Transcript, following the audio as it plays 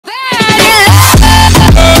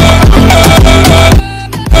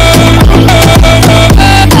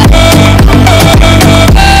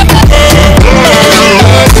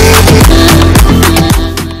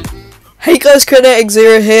guys,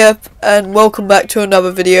 Kinetic0 here, and welcome back to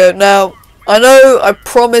another video. Now, I know I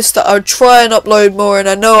promised that I would try and upload more, and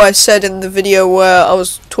I know I said in the video where I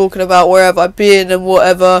was talking about wherever I've been and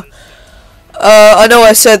whatever, I know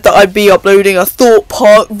I said that I'd be uploading a Thought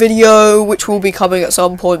Park video, which will be coming at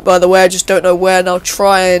some point, by the way. I just don't know when. I'll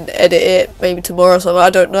try and edit it, maybe tomorrow or something, I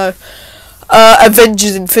don't know.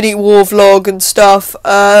 Avengers Infinity War vlog and stuff.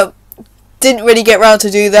 Didn't really get around to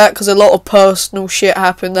do that because a lot of personal shit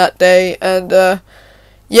happened that day, and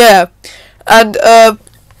yeah, and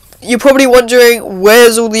you're probably wondering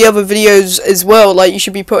where's all the other videos as well. Like, you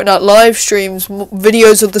should be putting out live streams,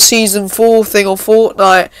 videos of the season 4 thing on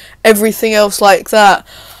Fortnite, everything else like that.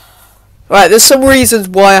 Right, there's some reasons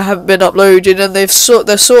why I haven't been uploading, and they're sort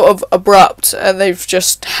of abrupt, and they've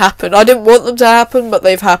just happened. I didn't want them to happen, but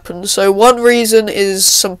they've happened. So one reason is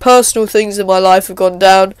some personal things in my life have gone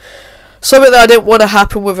down. Something that I didn't want to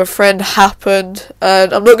happen with a friend happened,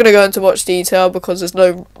 and I'm not going to go into much detail because there's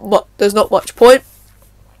not much point.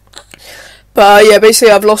 But yeah,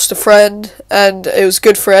 basically I've lost a friend, and it was a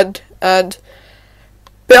good friend, and a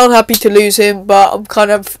bit unhappy to lose him, but I'm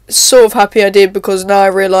kind of sort of happy I did, because now I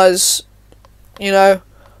realise, you know,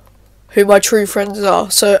 who my true friends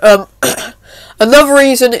are. So another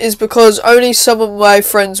reason is because only some of my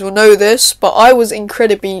friends will know this, but I was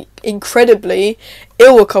incredibly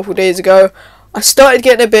ill a couple days ago. I started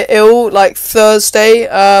getting a bit ill like Thursday,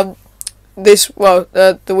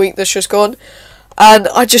 the week that's just gone, and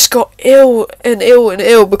I just got ill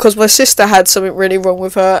because my sister had something really wrong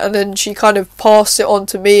with her, and then she kind of passed it on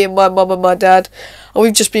to me and my mum and my dad, and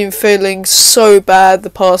we've just been feeling so bad the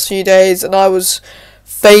past few days, and I was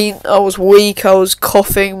faint, I was weak, I was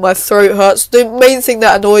coughing, my throat hurts. The main thing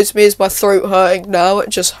that annoys me is my throat hurting now, it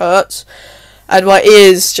just hurts. And my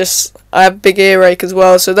ears I have big earache as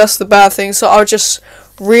well, so that's the bad thing. So I just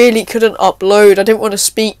really couldn't upload. I didn't want to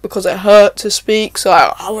speak because it hurt to speak, so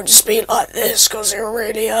I want to speak like this because it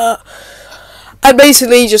really hurt. And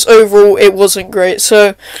basically, just overall, it wasn't great.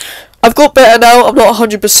 So I've got better now. I'm not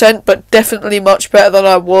 100%, but definitely much better than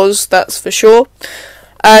I was, that's for sure.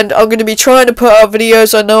 And I'm going to be trying to put out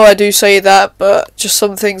videos. I know I do say that, but just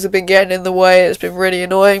some things have been getting in the way. It's been really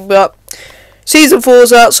annoying, but Season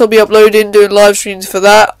 4's out, so I'll be uploading, doing live streams for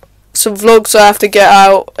that. Some vlogs I have to get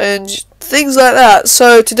out, and things like that.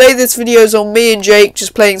 So today this video is on me and Jake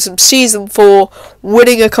just playing some Season 4,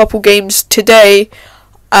 winning a couple games today.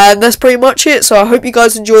 And that's pretty much it. So I hope you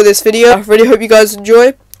guys enjoy this video. I really hope you guys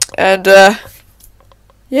enjoy. And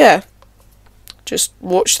yeah, just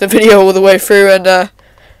watch the video all the way through, and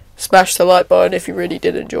smash the like button if you really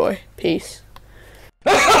did enjoy. Peace.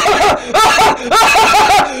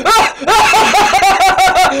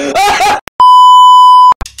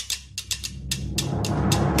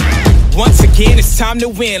 Once again, it's time to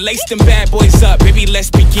win. Lace them bad boys up, baby,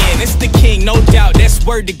 let's begin. It's the king, no doubt, that's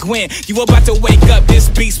word to Gwen. You about to wake up, this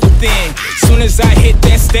beast within. Soon as I hit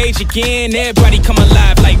that stage again, everybody come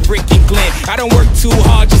alive like Rick and Glenn. I don't work too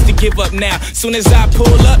hard just to give up now. Soon as I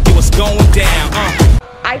pull up, it was going down.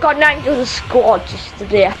 I got 9 kills a squad just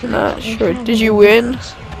today. Sure. Did you win?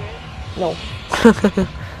 No.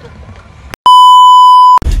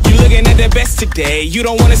 Looking at the best today. You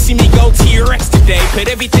don't want to see me go to your ex today. Put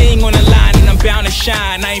everything on the line and I'm bound to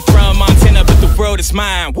shine. I ain't from Montana, but the world is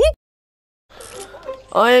mine. Woo!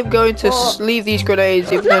 I am going to leave these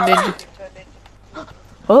grenades even though ninja.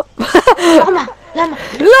 What?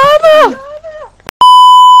 Llama!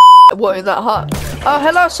 What, in that hut? Oh,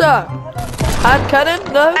 hello, sir. Hand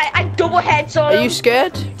cannon? No? I double heads on him. Are you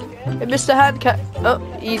scared? Hey, Mr. Hand Cannon. Oh,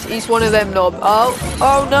 he's one of them knob.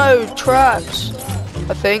 Oh no, traps.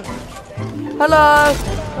 I think. Hello.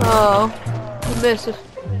 Oh, I missed it.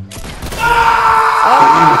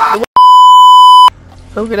 Oh,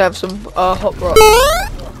 I'm gonna have some hot rock.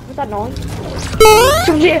 What's that noise?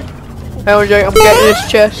 Hang on, Jake. I'm getting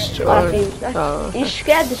this chest. You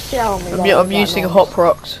scared the shit out of me. I'm using hot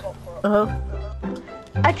rocks.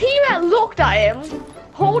 A teammate looked at him,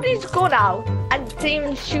 hold his gun out, and didn't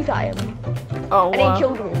even shoot at him. Oh, and wow. he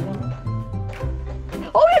killed him.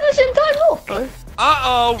 Oh, yeah, at the same time, look!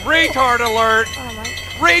 Uh-oh, retard alert!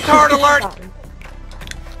 Retard alert!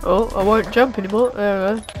 Oh, I won't jump anymore.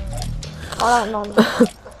 There we go. Oh, no.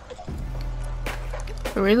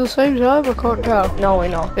 Are we in the same time? I can't tell. No, we're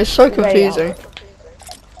not. It's so confusing.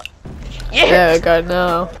 Yes. There we go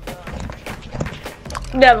now.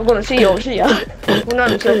 Never gonna see you, see ya. We're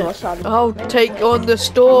not in the same outside. Oh, take on the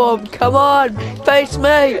storm. Come on, face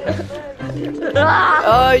me.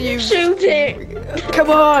 Oh, you shooting! Come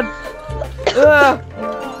on!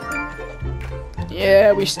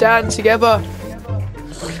 Yeah, we stand together.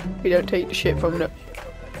 We don't take the shit from them.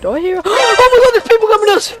 Do I hear? Oh my god, there's people coming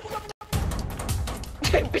at us!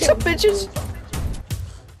 What's up, bitches?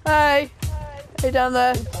 Hey. Hey, down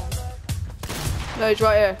there. No, he's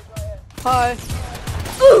right here. Hi.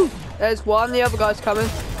 Ooh. There's one. The other guy's coming.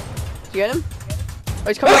 Did you get him? Oh,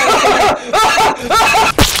 he's coming.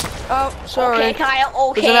 Oh, sorry. Okay, Kyle.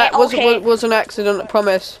 Okay. Was an accident, I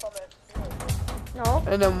promise. No.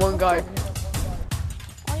 And then one guy.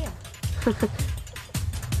 Oh yeah.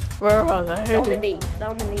 Where are they? Down the knee.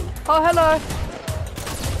 Down the knee. Oh, hello.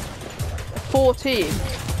 14.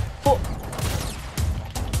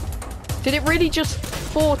 Did it really just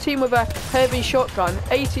 14 with a heavy shotgun?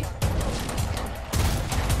 80.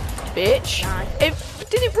 Bitch. Nice.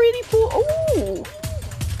 Did it really Ooh.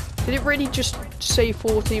 Did it really just say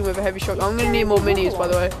 14 with a heavy shotgun? I'm gonna need more minis, by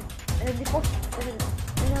the way.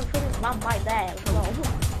 Right there.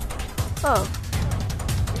 Oh.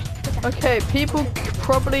 Okay, people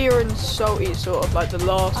probably are in salty, sort of like the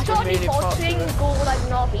last I thought remaining parts of it. go like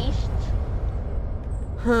northeast.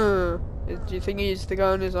 Do you think he's the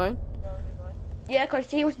guy on his own? Yeah,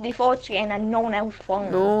 because he was defaulting and no one else found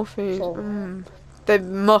him. Northeast. So. There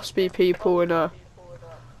must be people in a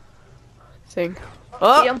thing.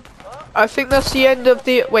 Oh, I think that's the end of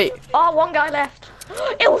the. Wait. Oh, one guy left.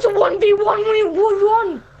 It was a 1v1 when it was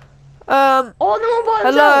one. Oh, no one by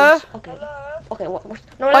hello. themselves. Okay. Okay. What?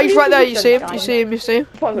 No, Oh, he's right there. You see him? You see him? You see him?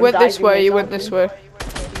 He went this way. He went this way.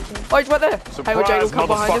 Oh, he's right there. Hang on, Jake. We'll come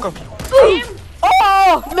behind him.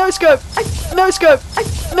 Oh! No scope! No scope!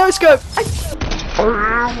 No scope!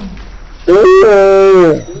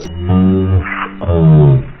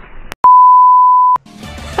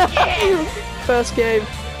 First game.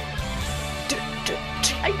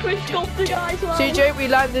 I quickscoped the guy as well. CJ, we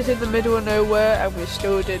landed in the middle of nowhere and we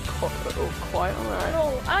still did quite alright.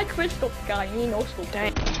 No, I quickscoped the guy and he no scoped.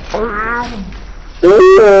 Dang.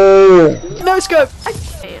 No scope!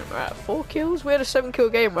 Damn, right, 4 kills? We had a 7-kill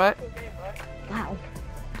game, right? Wow.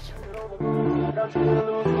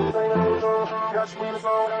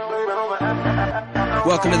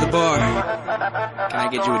 Welcome to the bar. Can I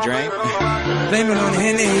get you a drink? Blame it on the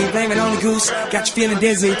Henny, blame it on the goose. Got you feeling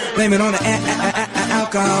dizzy. Blame it on the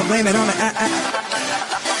alcohol. Blame it on the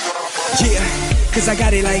yeah, cause I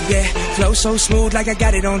got it like that. Flow so smooth like I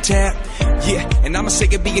got it on tap. Yeah, and I'ma say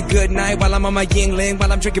it be a good night while I'm on my Yingling,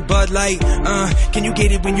 while I'm drinking Bud Light. Can you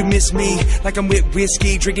get it when you miss me? Like I'm with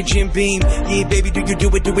whiskey, drinking Jim Beam. Yeah, baby, do you do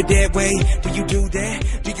it that way? Do you do that?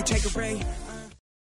 Do you take a ray?